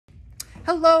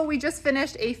Hello, we just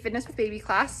finished a Fitness with Baby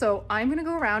class, so I'm gonna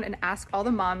go around and ask all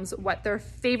the moms what their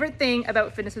favorite thing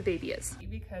about Fitness with Baby is.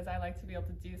 Because I like to be able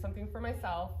to do something for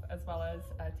myself as well as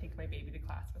take my baby to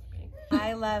class with me.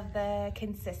 I love the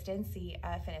consistency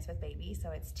of Fitness with Baby,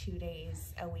 so it's 2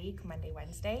 days a week, Monday,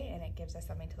 Wednesday, and it gives us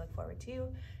something to look forward to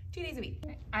 2 days a week.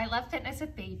 I love Fitness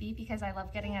with Baby because I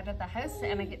love getting out of the house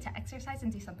and I get to exercise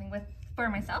and do something for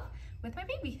myself with my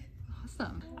baby.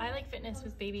 Awesome. I like Fitness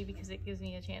with Baby because it gives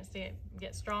me a chance to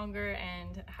get stronger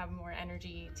and have more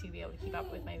energy to be able to keep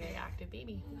up with my very active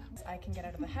baby. I can get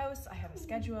out of the house, I have a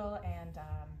schedule, and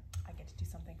I get to do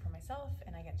something for myself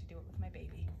and I get to do it with my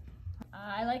baby.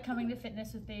 I like coming to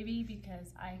Fitness with Baby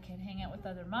because I can hang out with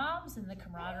other moms and the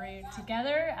camaraderie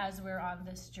together as we're on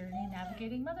this journey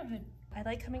navigating motherhood. I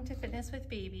like coming to Fitness with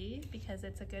Baby because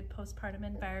it's a good postpartum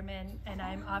environment and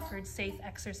I'm offered safe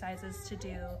exercises to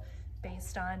do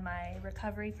based on my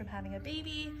recovery from having a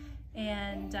baby,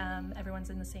 and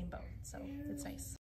everyone's in the same boat, so it's nice.